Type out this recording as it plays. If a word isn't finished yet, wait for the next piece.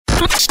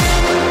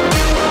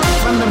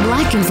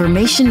Black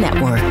Information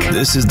Network.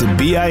 This is the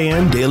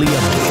BIN Daily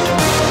Update.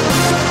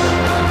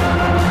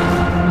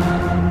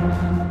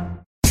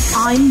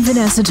 I'm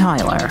Vanessa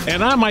Tyler.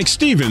 And I'm Mike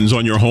Stevens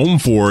on your home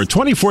for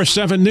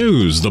 24/7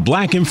 News, the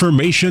Black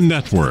Information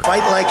Network.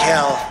 Fight like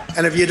hell.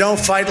 And if you don't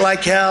fight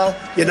like hell,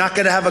 you're not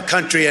going to have a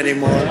country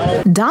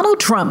anymore. Donald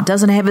Trump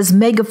doesn't have his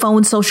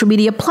megaphone social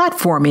media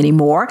platform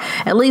anymore,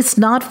 at least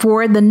not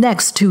for the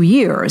next 2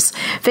 years.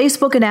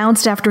 Facebook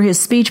announced after his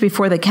speech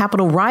before the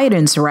Capitol riot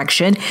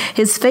insurrection,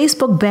 his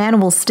Facebook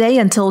ban will stay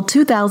until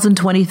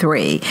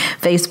 2023.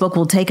 Facebook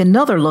will take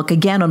another look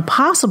again on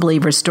possibly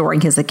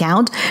restoring his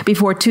account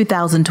before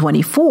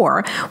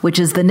 2024, which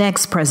is the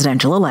next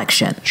presidential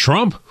election.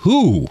 Trump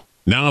who?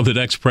 Now that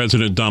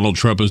ex-President Donald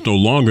Trump is no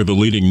longer the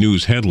leading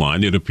news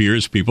headline, it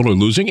appears people are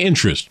losing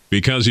interest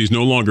because he's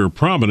no longer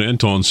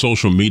prominent on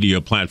social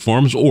media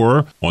platforms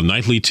or on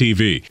nightly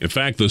TV. In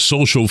fact, the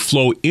Social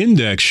Flow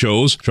Index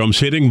shows Trump's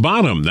hitting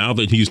bottom now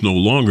that he's no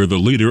longer the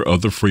leader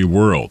of the free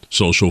world.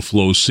 Social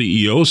Flow's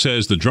CEO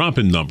says the drop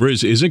in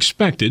numbers is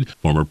expected.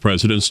 Former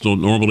presidents don't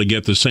normally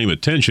get the same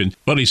attention,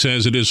 but he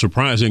says it is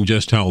surprising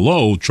just how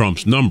low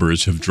Trump's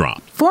numbers have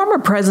dropped. Former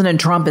President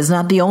Trump is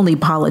not the only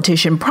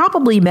politician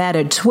probably mad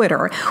at Twitter,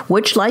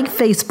 which, like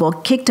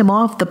Facebook, kicked him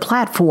off the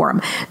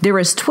platform. There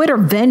is Twitter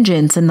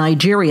vengeance in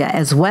Nigeria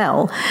as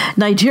well.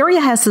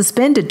 Nigeria has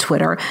suspended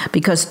Twitter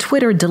because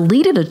Twitter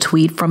deleted a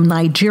tweet from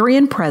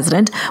Nigerian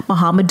President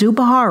Muhammadu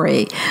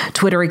Buhari.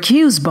 Twitter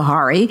accused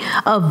Buhari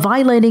of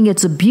violating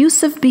its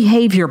abusive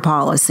behavior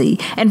policy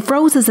and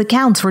froze his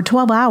accounts for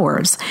 12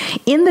 hours.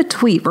 In the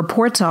tweet,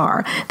 reports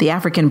are the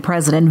African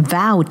president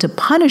vowed to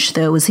punish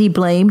those he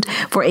blamed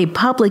for a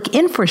public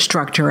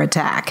infrastructure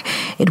attack.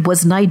 It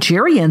was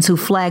Nigerians who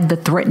flagged the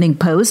threatening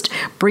post,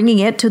 bringing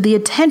it to the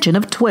attention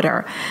of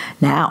Twitter.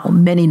 Now,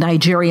 many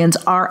Nigerians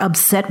are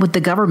upset with the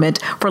government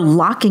for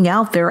locking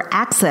out their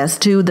access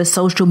to the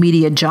social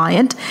media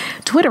giant.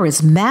 Twitter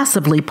is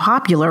massively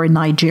popular in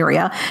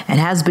Nigeria and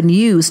has been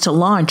used to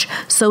launch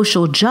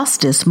social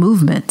justice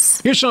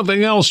movements. Here's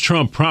something else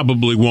Trump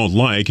probably won't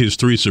like. His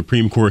 3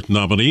 Supreme Court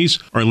nominees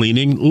are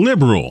leaning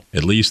liberal.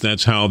 At least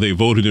that's how they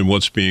voted in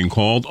what's being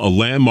called a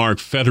landmark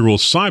federal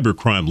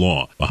cybercrime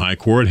law. The High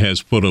Court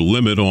has put a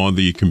limit on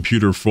the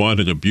Computer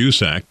Fraud and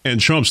Abuse Act, and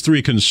Trump's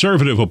 3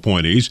 conservative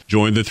appointees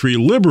joined the 3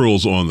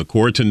 liberals on the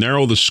court to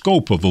narrow the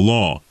scope of the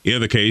law.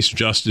 In the case,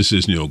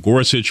 Justices Neil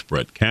Gorsuch,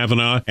 Brett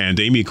Kavanaugh, and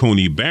Amy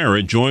Coney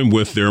Barrett joined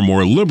with their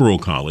more liberal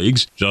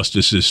colleagues,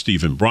 Justices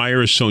Stephen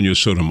Breyer, Sonia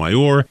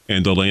Sotomayor,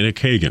 and Elena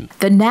Kagan.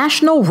 The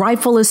National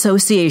Rifle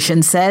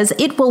Association says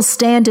it will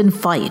stand and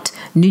fight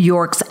New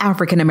York's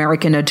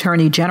African-American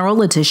Attorney General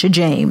Letitia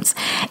James.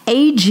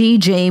 A.G.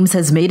 James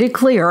has made it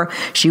clear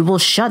she will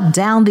shut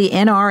down the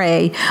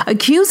NRA,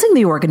 accusing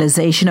the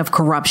organization of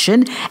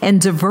corruption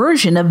and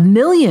diversion of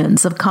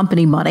millions of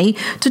company money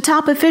to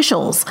top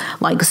officials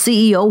like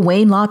CEO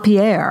Wayne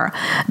LaPierre.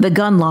 The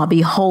gun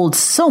lobby holds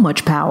so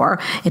much power,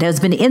 it has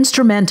been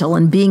instrumental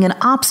in being an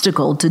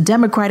obstacle to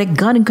Democratic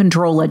gun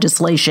control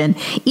legislation,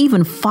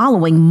 even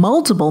following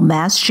multiple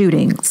mass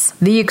shootings.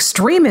 The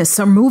extremists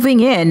are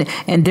moving in,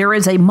 and there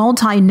is a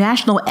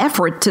multinational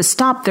effort to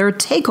stop their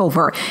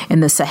takeover in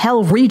the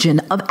Sahel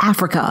region of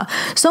Africa.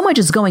 So much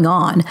is going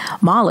on.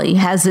 Mali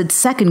has its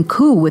second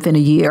coup within a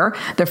year.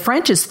 The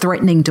French is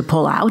threatening to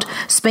pull out.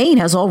 Spain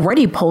has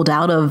already pulled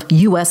out of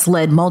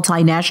U.S.-led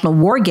multinational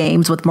war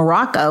games with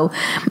Morocco.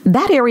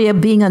 That area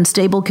being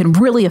unstable can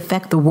really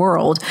affect the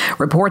world.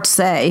 Reports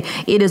say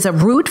it is a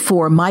route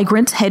for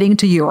migrants heading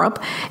to Europe.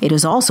 It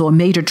is also a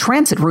major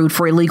transit route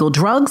for illegal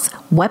drugs,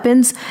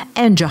 weapons,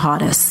 and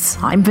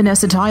jihadists. I'm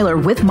Vanessa Tyler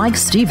with Mike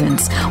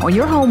Stevens on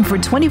your home for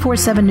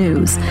 24/7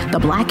 News, the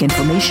Black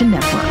Information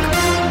Network.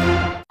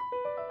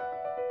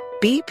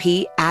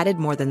 BP added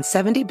more than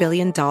 $70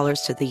 billion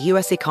to the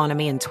U.S.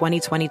 economy in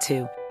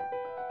 2022.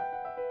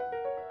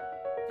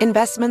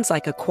 Investments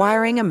like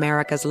acquiring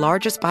America's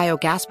largest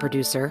biogas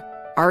producer,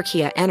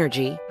 Archaea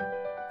Energy,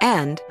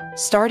 and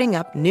starting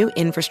up new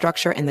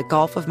infrastructure in the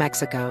Gulf of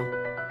Mexico.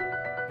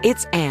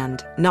 It's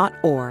and, not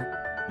or.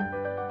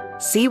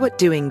 See what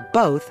doing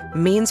both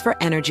means for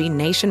energy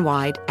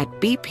nationwide at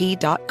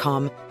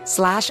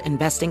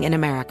bp.com/investing in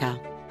America.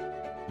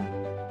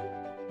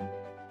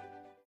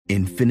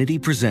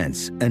 Infiniti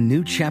presents a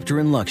new chapter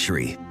in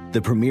luxury,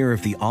 the premiere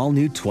of the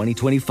all-new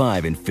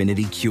 2025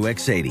 Infiniti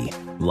QX80,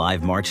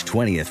 live March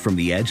 20th from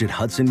the Edge at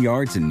Hudson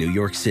Yards in New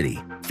York City,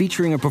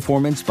 featuring a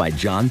performance by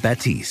John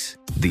Batiste.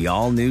 The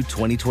all-new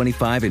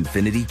 2025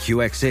 Infiniti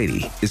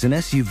QX80 is an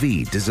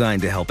SUV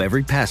designed to help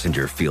every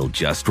passenger feel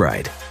just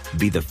right.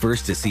 Be the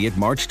first to see it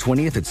March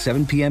 20th at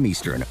 7 p.m.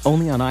 Eastern,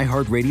 only on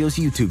iHeartRadio's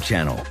YouTube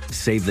channel.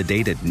 Save the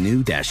date at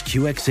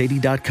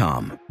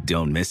new-QX80.com.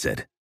 Don't miss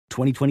it.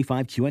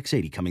 2025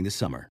 QX80 coming this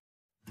summer.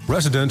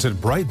 Residents at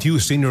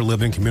Brightview Senior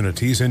Living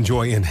Communities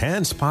enjoy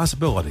enhanced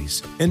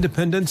possibilities,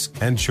 independence,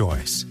 and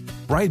choice.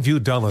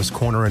 Brightview Dulles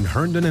Corner in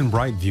Herndon and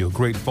Brightview,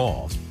 Great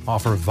Falls,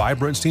 offer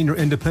vibrant senior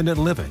independent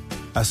living,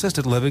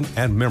 assisted living,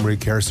 and memory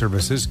care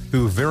services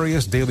through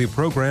various daily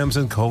programs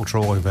and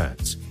cultural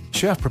events.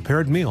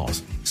 Chef-prepared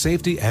meals,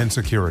 safety and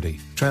security,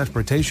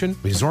 transportation,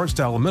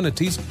 resort-style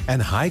amenities,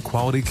 and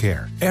high-quality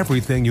care.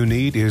 Everything you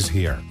need is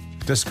here.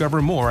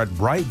 Discover more at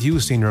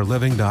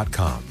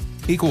brightviewseniorliving.com.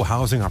 Equal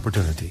housing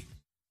opportunity.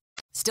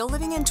 Still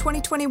living in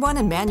 2021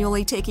 and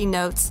manually taking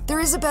notes? There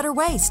is a better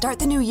way. Start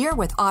the new year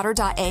with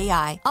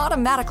Otter.ai.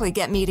 Automatically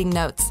get meeting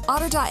notes.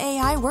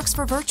 Otter.ai works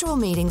for virtual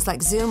meetings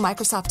like Zoom,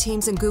 Microsoft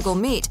Teams, and Google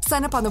Meet.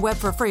 Sign up on the web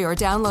for free or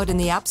download in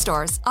the app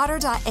stores.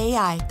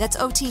 Otter.ai. That's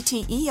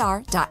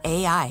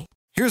OTTER.ai.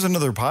 Here's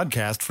another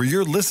podcast for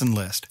your listen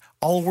list.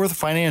 Allworth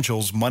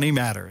Financial's Money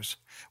Matters.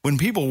 When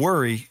people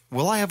worry,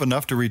 will I have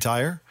enough to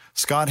retire?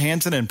 Scott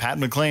Hansen and Pat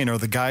McClain are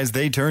the guys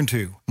they turn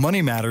to.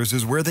 Money Matters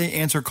is where they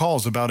answer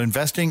calls about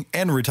investing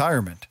and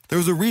retirement.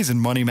 There's a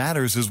reason Money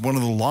Matters is one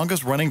of the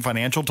longest-running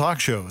financial talk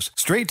shows.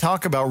 Straight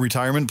talk about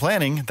retirement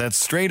planning that's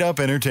straight-up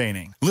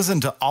entertaining.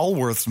 Listen to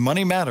Allworth's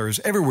Money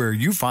Matters everywhere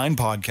you find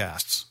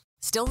podcasts.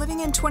 Still living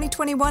in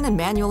 2021 and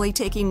manually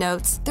taking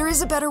notes? There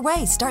is a better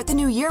way. Start the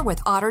new year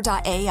with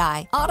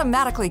Otter.ai.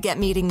 Automatically get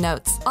meeting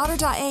notes.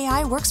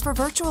 Otter.ai works for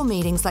virtual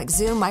meetings like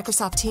Zoom,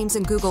 Microsoft Teams,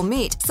 and Google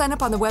Meet. Sign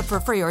up on the web for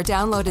free or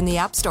download in the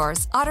app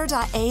stores.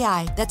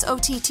 Otter.ai. That's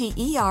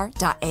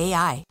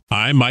OTTER.ai.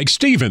 I'm Mike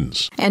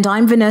Stevens. And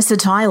I'm Vanessa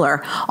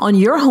Tyler on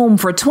your home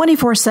for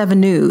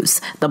 24/7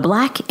 News, the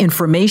Black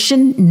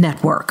Information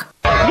Network.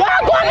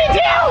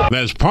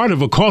 As part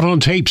of a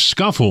caught-on-tape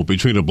scuffle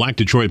between a Black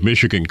Detroit,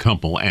 Michigan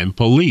couple and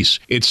police.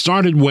 It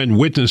started when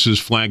witnesses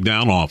flagged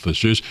down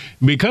officers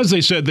because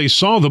they said they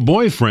saw the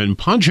boyfriend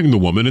punching the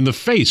woman in the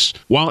face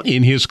while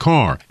in his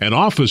car, and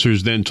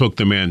officers then took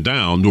the man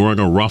down during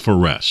a rough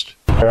arrest.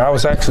 I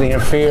was actually in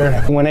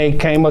fear. When they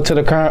came up to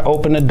the car,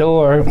 opened the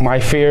door, my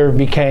fear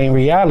became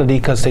reality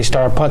because they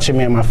started punching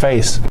me in my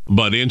face.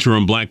 But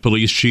interim Black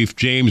Police Chief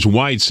James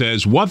White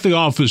says what the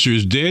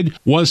officers did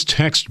was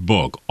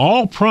textbook,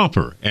 all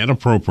proper and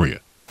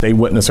appropriate. They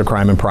witnessed a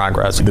crime in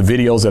progress. The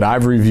videos that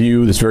I've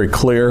reviewed, it's very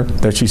clear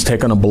that she's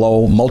taken a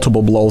blow,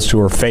 multiple blows to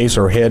her face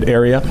or head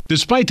area.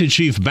 Despite the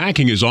chief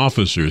backing his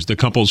officers, the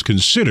couple's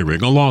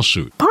considering a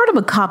lawsuit. Part of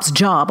a cop's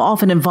job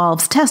often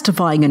involves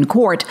testifying in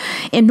court.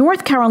 In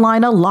North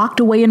Carolina, locked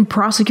away in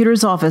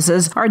prosecutors'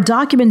 offices are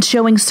documents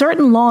showing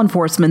certain law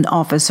enforcement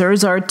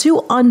officers are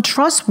too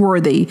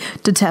untrustworthy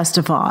to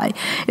testify.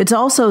 It's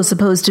also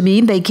supposed to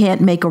mean they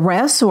can't make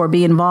arrests or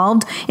be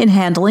involved in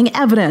handling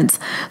evidence.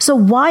 So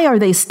why are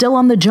they still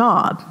on the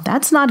job?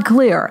 That's not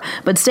clear,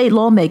 but state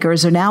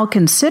lawmakers are now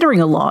considering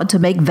a law to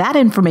make that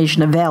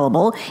information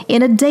available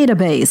in a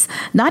database,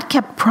 not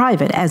kept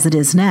private as it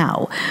is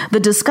now. The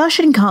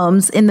discussion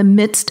comes in the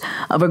midst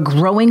of a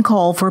growing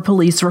call for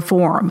police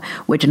reform,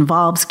 which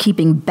involves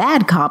keeping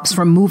bad cops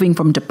from moving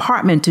from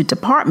department to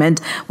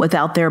department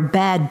without their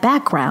bad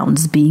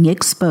backgrounds being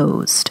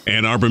exposed.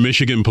 Ann Arbor,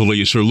 Michigan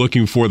police are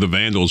looking for the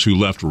vandals who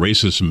left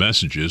racist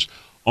messages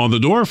on the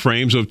door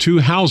frames of two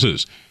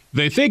houses.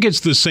 They think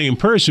it's the same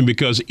person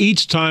because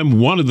each time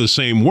one of the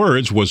same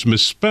words was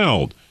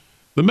misspelled.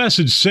 The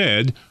message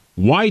said,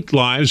 "White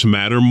lives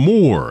matter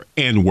more,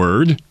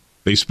 N-word."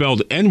 They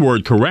spelled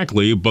N-word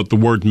correctly, but the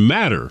word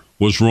matter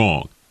was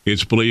wrong.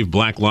 It's believed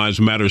Black Lives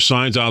Matter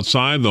signs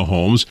outside the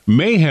homes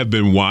may have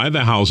been why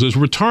the houses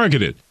were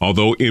targeted,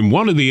 although in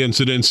one of the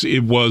incidents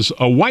it was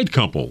a white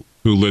couple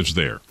who lives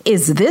there.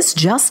 Is this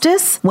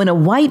justice? When a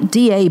white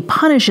DA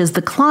punishes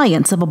the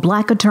clients of a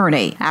black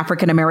attorney.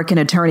 African-American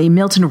attorney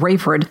Milton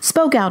Rayford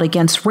spoke out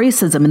against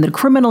racism in the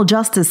criminal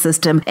justice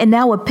system, and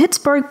now a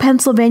Pittsburgh,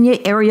 Pennsylvania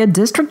area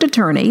district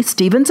attorney,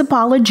 Stephen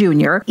Zappala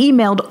Jr.,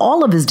 emailed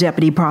all of his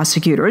deputy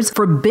prosecutors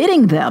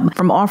forbidding them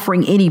from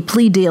offering any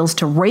plea deals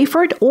to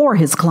Rayford or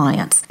his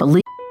clients.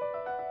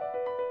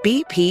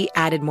 BP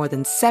added more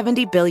than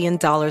 $70 billion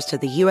to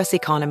the U.S.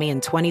 economy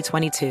in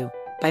 2022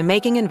 by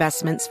making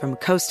investments from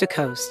coast to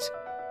coast.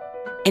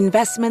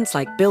 Investments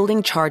like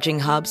building charging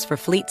hubs for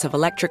fleets of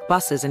electric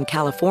buses in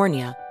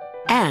California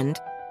and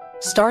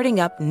starting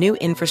up new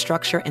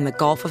infrastructure in the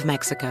Gulf of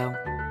Mexico.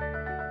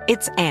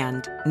 It's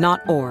and,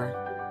 not or.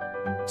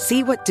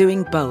 See what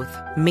doing both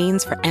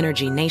means for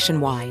energy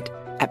nationwide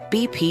at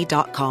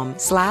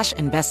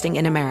bp.com/investing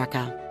in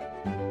America.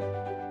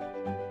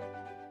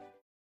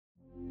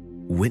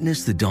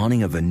 Witness the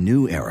dawning of a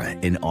new era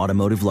in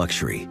automotive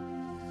luxury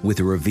with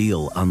a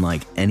reveal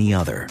unlike any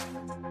other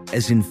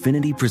as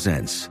Infiniti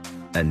presents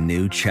a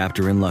new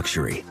chapter in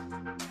luxury,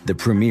 the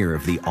premiere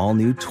of the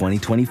all-new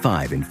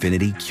 2025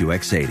 Infiniti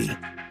QX80.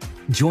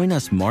 Join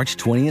us March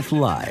 20th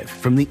live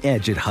from the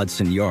Edge at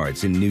Hudson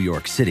Yards in New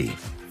York City,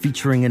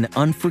 featuring an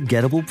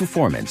unforgettable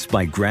performance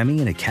by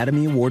Grammy and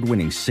Academy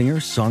Award-winning singer,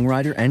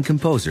 songwriter, and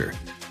composer,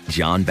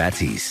 Jon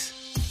Batiste.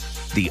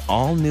 The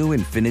all-new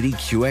Infiniti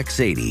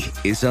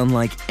QX80 is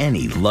unlike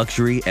any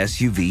luxury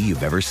SUV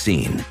you've ever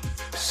seen.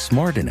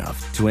 Smart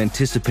enough to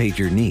anticipate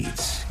your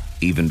needs,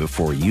 even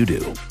before you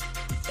do.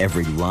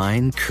 Every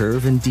line,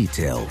 curve, and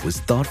detail was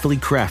thoughtfully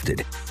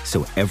crafted,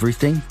 so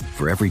everything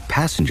for every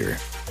passenger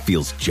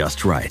feels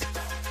just right.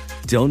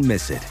 Don't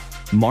miss it.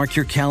 Mark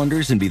your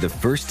calendars and be the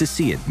first to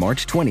see it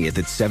March 20th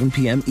at 7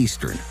 p.m.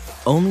 Eastern,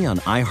 only on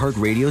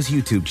iHeartRadio's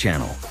YouTube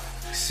channel.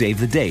 Save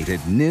the date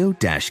at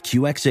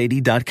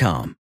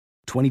new-QX80.com.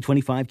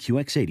 2025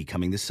 QX80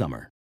 coming this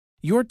summer.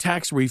 Your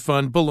tax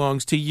refund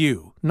belongs to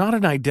you, not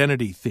an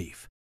identity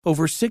thief.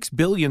 Over $6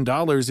 billion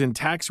in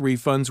tax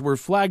refunds were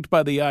flagged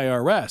by the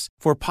IRS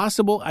for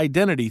possible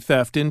identity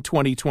theft in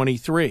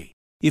 2023.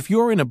 If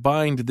you're in a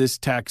bind this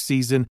tax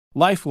season,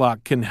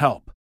 LifeLock can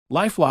help.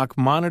 LifeLock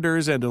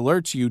monitors and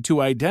alerts you to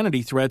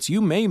identity threats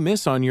you may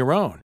miss on your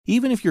own,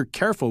 even if you're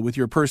careful with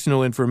your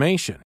personal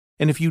information.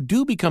 And if you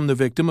do become the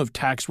victim of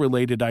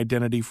tax-related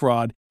identity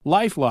fraud,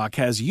 LifeLock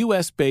has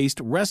U.S.-based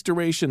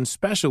restoration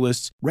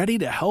specialists ready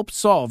to help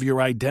solve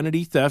your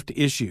identity theft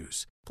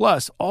issues.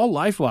 Plus, all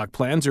LifeLock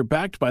plans are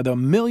backed by the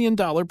 $1 Million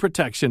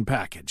Protection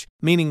Package,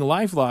 meaning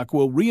LifeLock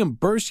will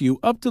reimburse you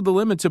up to the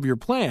limits of your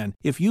plan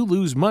if you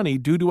lose money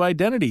due to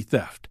identity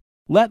theft.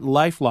 Let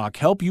LifeLock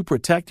help you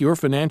protect your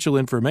financial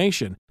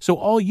information, so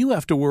all you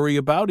have to worry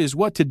about is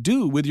what to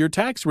do with your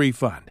tax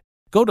refund.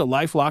 Go to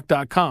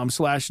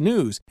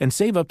LifeLock.com/news and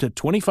save up to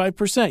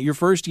 25% your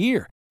first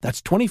year.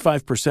 That's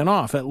 25%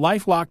 off at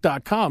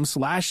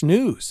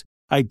LifeLock.com/news.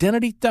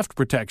 Identity theft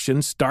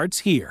protection starts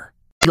here.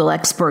 Legal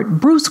expert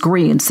Bruce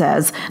Green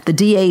says the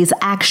DA's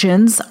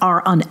actions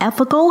are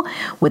unethical,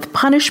 with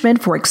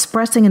punishment for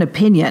expressing an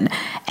opinion.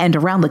 And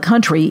around the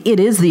country, it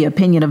is the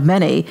opinion of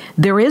many.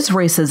 There is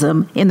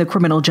racism in the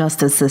criminal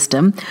justice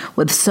system,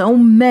 with so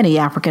many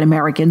African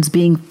Americans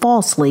being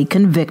falsely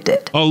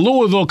convicted. A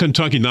Louisville,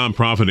 Kentucky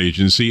nonprofit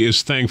agency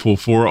is thankful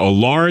for a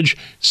large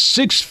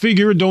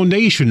six-figure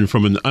donation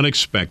from an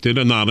unexpected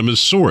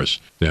anonymous source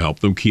to help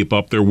them keep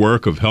up their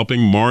work of helping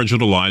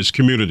marginalized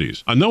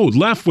communities. A note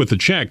left with the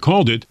check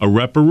called it a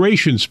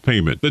reparations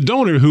payment. The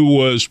donor, who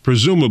was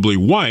presumably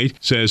white,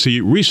 says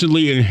he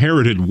recently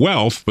inherited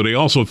wealth, but he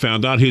also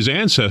found out his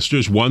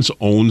ancestors once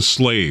owned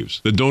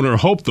slaves. The donor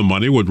hoped the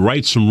money would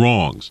right some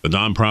wrongs. The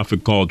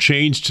nonprofit called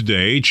Change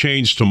Today,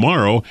 Change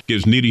Tomorrow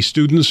gives needy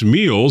students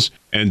meals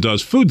and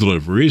does food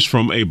deliveries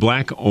from a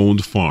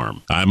Black-owned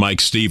farm. I'm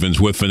Mike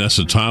Stevens with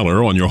Vanessa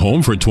Tyler on your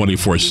home for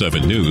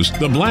 24/7 News,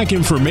 the Black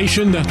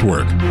Information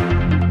Network.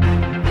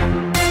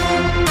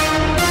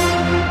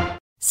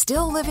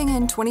 Still living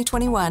in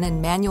 2021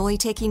 and manually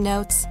taking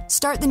notes?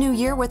 Start the new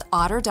year with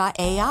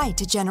Otter.ai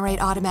to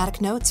generate automatic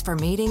notes for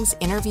meetings,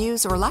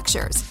 interviews, or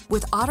lectures.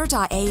 With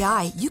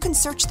Otter.ai, you can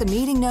search the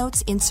meeting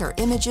notes, insert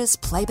images,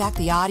 play back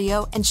the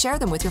audio, and share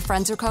them with your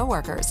friends or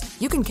coworkers.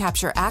 You can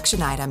capture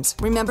action items,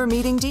 remember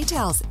meeting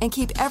details, and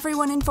keep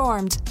everyone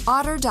informed.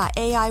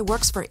 Otter.ai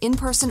works for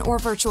in-person or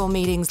virtual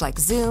meetings like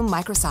Zoom,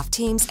 Microsoft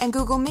Teams, and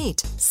Google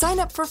Meet. Sign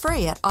up for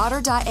free at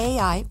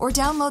Otter.ai or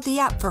download the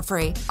app for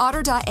free.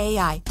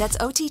 Otter.ai, that's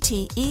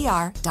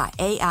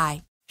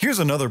OTTER.ai. Here's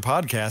another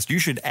podcast you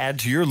should add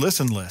to your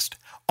listen list.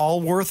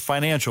 Allworth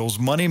Financial's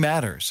Money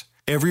Matters.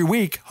 Every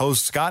week,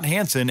 hosts Scott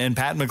Hanson and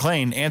Pat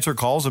McClain answer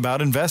calls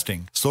about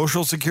investing,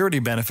 Social Security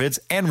benefits,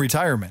 and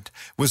retirement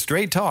with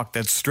straight talk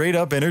that's straight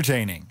up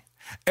entertaining.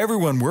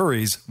 Everyone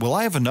worries, will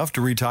I have enough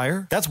to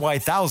retire? That's why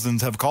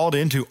thousands have called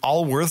into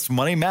Allworth's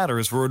Money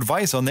Matters for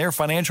advice on their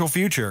financial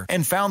future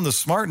and found the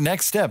smart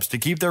next steps to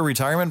keep their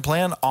retirement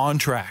plan on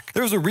track.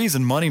 There's a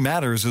reason Money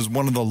Matters is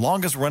one of the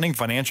longest running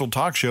financial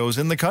talk shows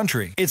in the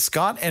country. It's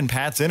Scott and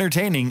Pat's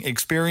entertaining,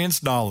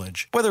 experienced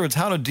knowledge. Whether it's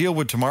how to deal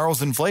with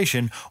tomorrow's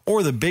inflation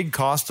or the big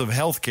costs of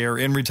healthcare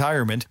in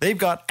retirement, they've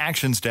got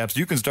action steps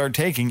you can start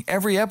taking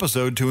every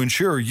episode to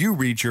ensure you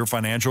reach your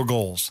financial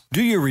goals.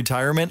 Do your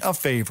retirement a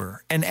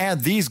favor and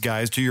add these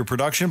guys to your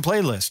production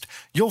playlist.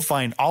 You'll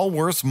find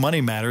Allworth's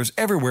Money Matters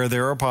everywhere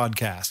there are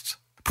podcasts.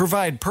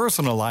 Provide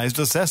personalized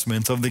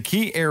assessments of the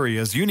key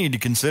areas you need to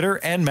consider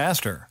and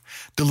master.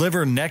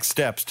 Deliver next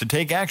steps to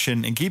take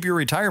action and keep your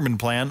retirement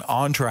plan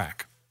on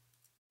track.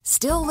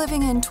 Still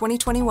living in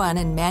 2021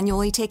 and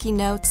manually taking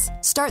notes?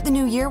 Start the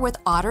new year with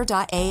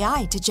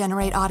Otter.ai to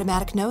generate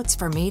automatic notes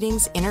for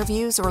meetings,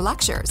 interviews, or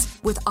lectures.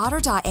 With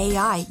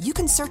Otter.ai, you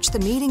can search the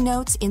meeting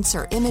notes,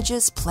 insert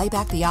images, play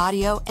back the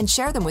audio, and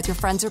share them with your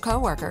friends or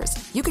coworkers.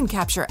 You can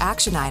capture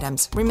action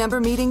items,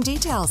 remember meeting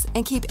details,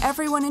 and keep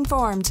everyone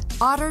informed.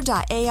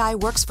 Otter.ai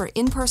works for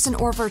in-person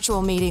or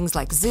virtual meetings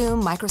like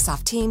Zoom,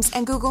 Microsoft Teams,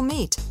 and Google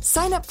Meet.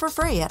 Sign up for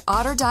free at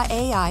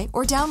Otter.ai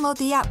or download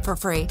the app for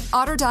free.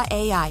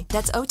 Otter.ai,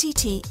 that's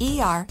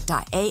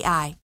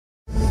OTTER.ai.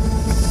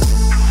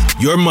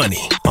 Your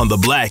money on the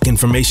Black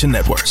Information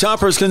Network.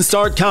 Shoppers can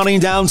start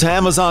counting down to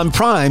Amazon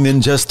Prime in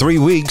just 3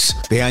 weeks.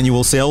 The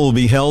annual sale will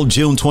be held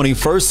June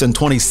 21st and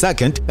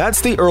 22nd.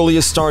 That's the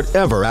earliest start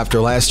ever after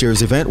last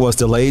year's event was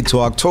delayed to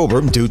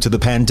October due to the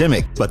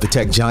pandemic. But the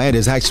tech giant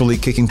is actually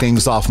kicking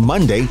things off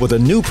Monday with a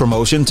new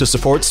promotion to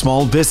support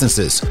small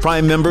businesses.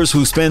 Prime members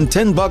who spend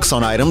 $10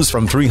 on items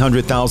from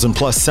 300,000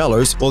 plus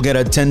sellers will get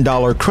a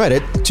 $10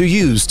 credit to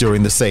use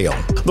during the sale.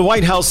 The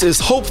White House is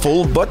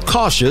hopeful but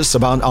cautious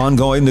about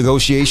ongoing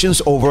negotiations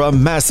decisions over a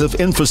massive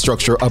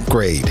infrastructure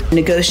upgrade.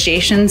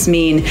 Negotiations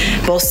mean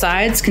both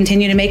sides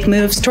continue to make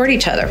moves toward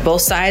each other.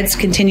 Both sides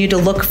continue to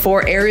look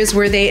for areas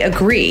where they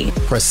agree.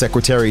 Press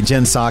Secretary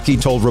Jen Psaki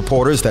told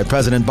reporters that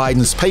President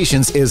Biden's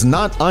patience is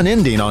not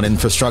unending on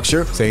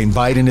infrastructure, saying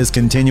Biden is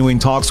continuing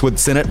talks with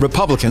Senate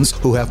Republicans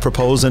who have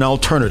proposed an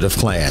alternative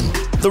plan.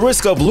 The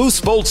risk of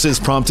loose bolts is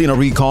prompting a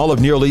recall of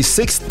nearly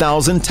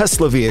 6,000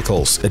 Tesla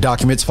vehicles. The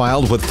documents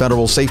filed with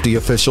federal safety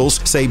officials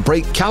say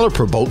brake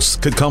caliper bolts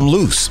could come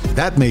loose.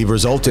 That may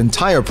result in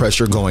tire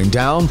pressure going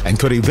down and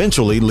could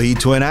eventually lead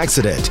to an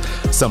accident.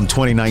 Some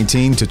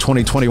 2019 to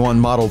 2021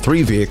 Model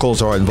 3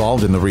 vehicles are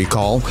involved in the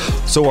recall.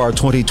 So are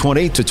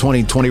 2020 to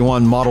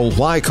 2021 Model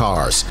Y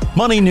cars.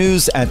 Money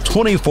news at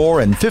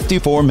 24 and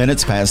 54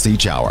 minutes past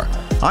each hour.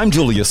 I'm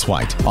Julius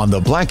White on the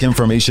Black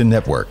Information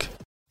Network.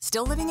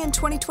 Still living in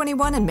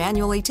 2021 and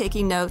manually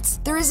taking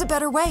notes? There is a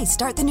better way.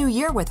 Start the new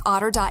year with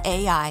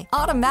Otter.ai.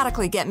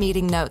 Automatically get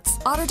meeting notes.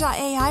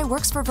 Otter.ai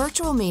works for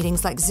virtual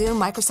meetings like Zoom,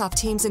 Microsoft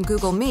Teams, and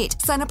Google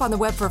Meet. Sign up on the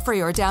web for free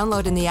or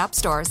download in the app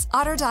stores.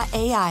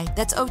 Otter.ai.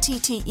 That's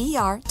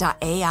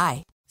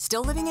OTTER.ai.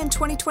 Still living in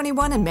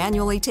 2021 and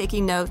manually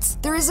taking notes?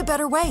 There is a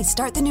better way.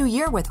 Start the new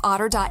year with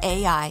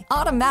Otter.ai.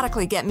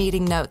 Automatically get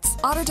meeting notes.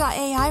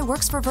 Otter.ai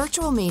works for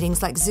virtual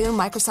meetings like Zoom,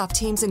 Microsoft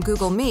Teams, and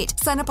Google Meet.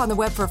 Sign up on the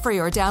web for free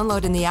or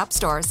download in the app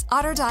stores.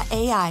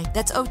 Otter.ai.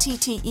 That's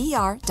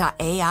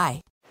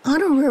OTTER.ai.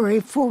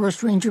 Honorary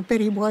Forest Ranger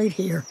Betty White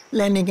here,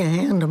 lending a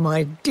hand to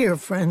my dear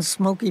friend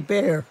Smokey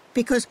Bear.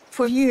 Because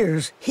for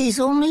years, he's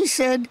only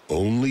said,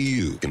 only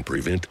you can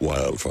prevent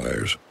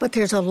wildfires. But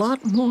there's a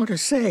lot more to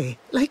say.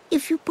 Like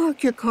if you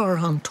park your car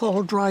on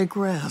tall, dry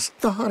grass,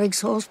 the hot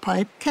exhaust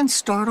pipe can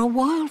start a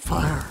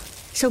wildfire.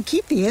 So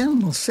keep the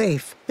animals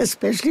safe,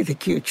 especially the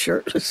cute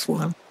shirtless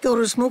one. Go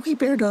to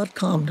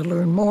SmokeyBear.com to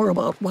learn more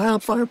about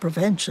wildfire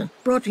prevention.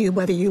 Brought to you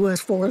by the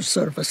U.S. Forest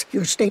Service,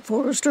 your state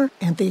forester,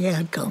 and the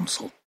Ad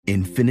Council.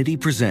 Infiniti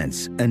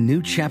presents a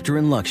new chapter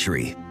in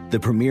luxury, the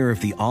premiere of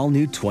the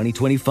all-new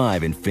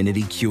 2025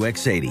 Infiniti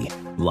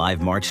QX80,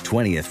 live March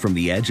 20th from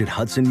the Edge at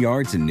Hudson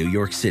Yards in New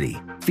York City,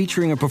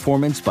 featuring a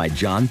performance by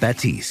John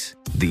Batiste.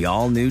 The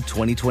all-new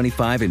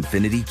 2025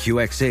 Infiniti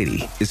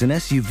QX80 is an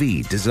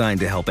SUV designed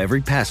to help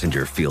every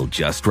passenger feel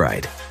just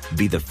right.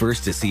 Be the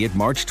first to see it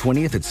March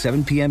 20th at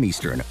 7 p.m.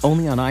 Eastern,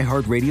 only on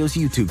iHeartRadio's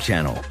YouTube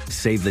channel.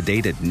 Save the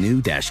date at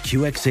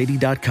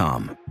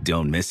new-QX80.com.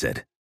 Don't miss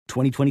it.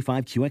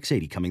 2025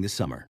 QX80 coming this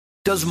summer.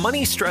 Does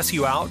money stress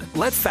you out?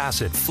 Let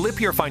Facet flip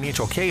your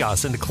financial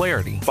chaos into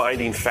clarity.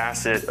 Finding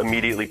Facet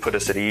immediately put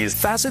us at ease.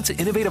 Facet's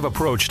innovative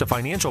approach to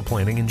financial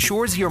planning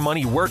ensures your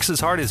money works as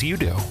hard as you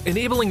do,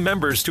 enabling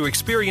members to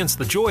experience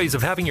the joys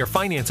of having your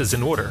finances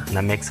in order. And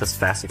that makes us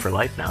Facet for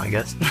life now, I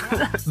guess.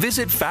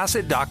 Visit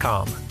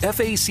Facet.com,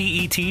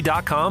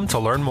 FACET.com to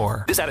learn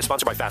more. This ad is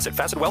sponsored by Facet.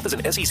 Facet Wealth is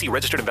an SEC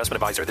registered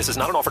investment advisor. This is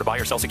not an offer to buy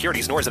or sell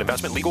securities, nor is it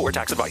investment, legal, or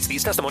tax advice.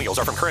 These testimonials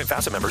are from current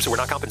Facet members who are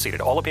not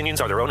compensated. All opinions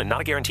are their own and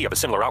not a guarantee of a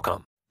similar outcome.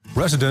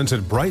 Residents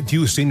at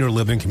Brightview Senior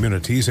Living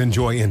Communities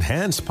enjoy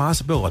enhanced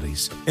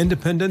possibilities,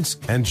 independence,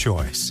 and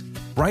choice.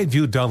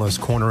 Brightview Dulles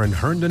Corner in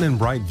Herndon and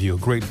Brightview,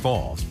 Great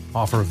Falls,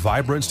 offer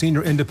vibrant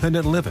senior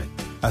independent living,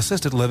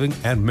 assisted living,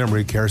 and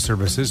memory care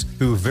services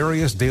through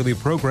various daily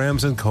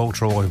programs and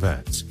cultural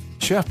events.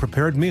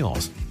 Chef-prepared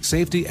meals,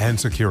 safety and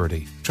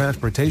security,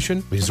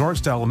 transportation,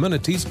 resort-style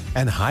amenities,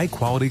 and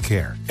high-quality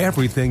care.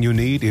 Everything you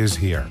need is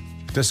here.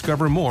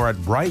 Discover more at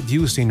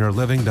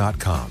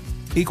brightviewseniorliving.com.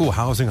 Equal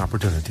housing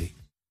opportunity.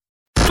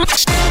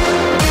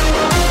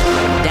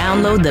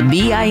 Download the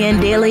BIN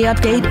Daily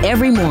Update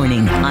every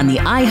morning on the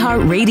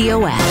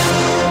iHeartRadio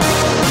app.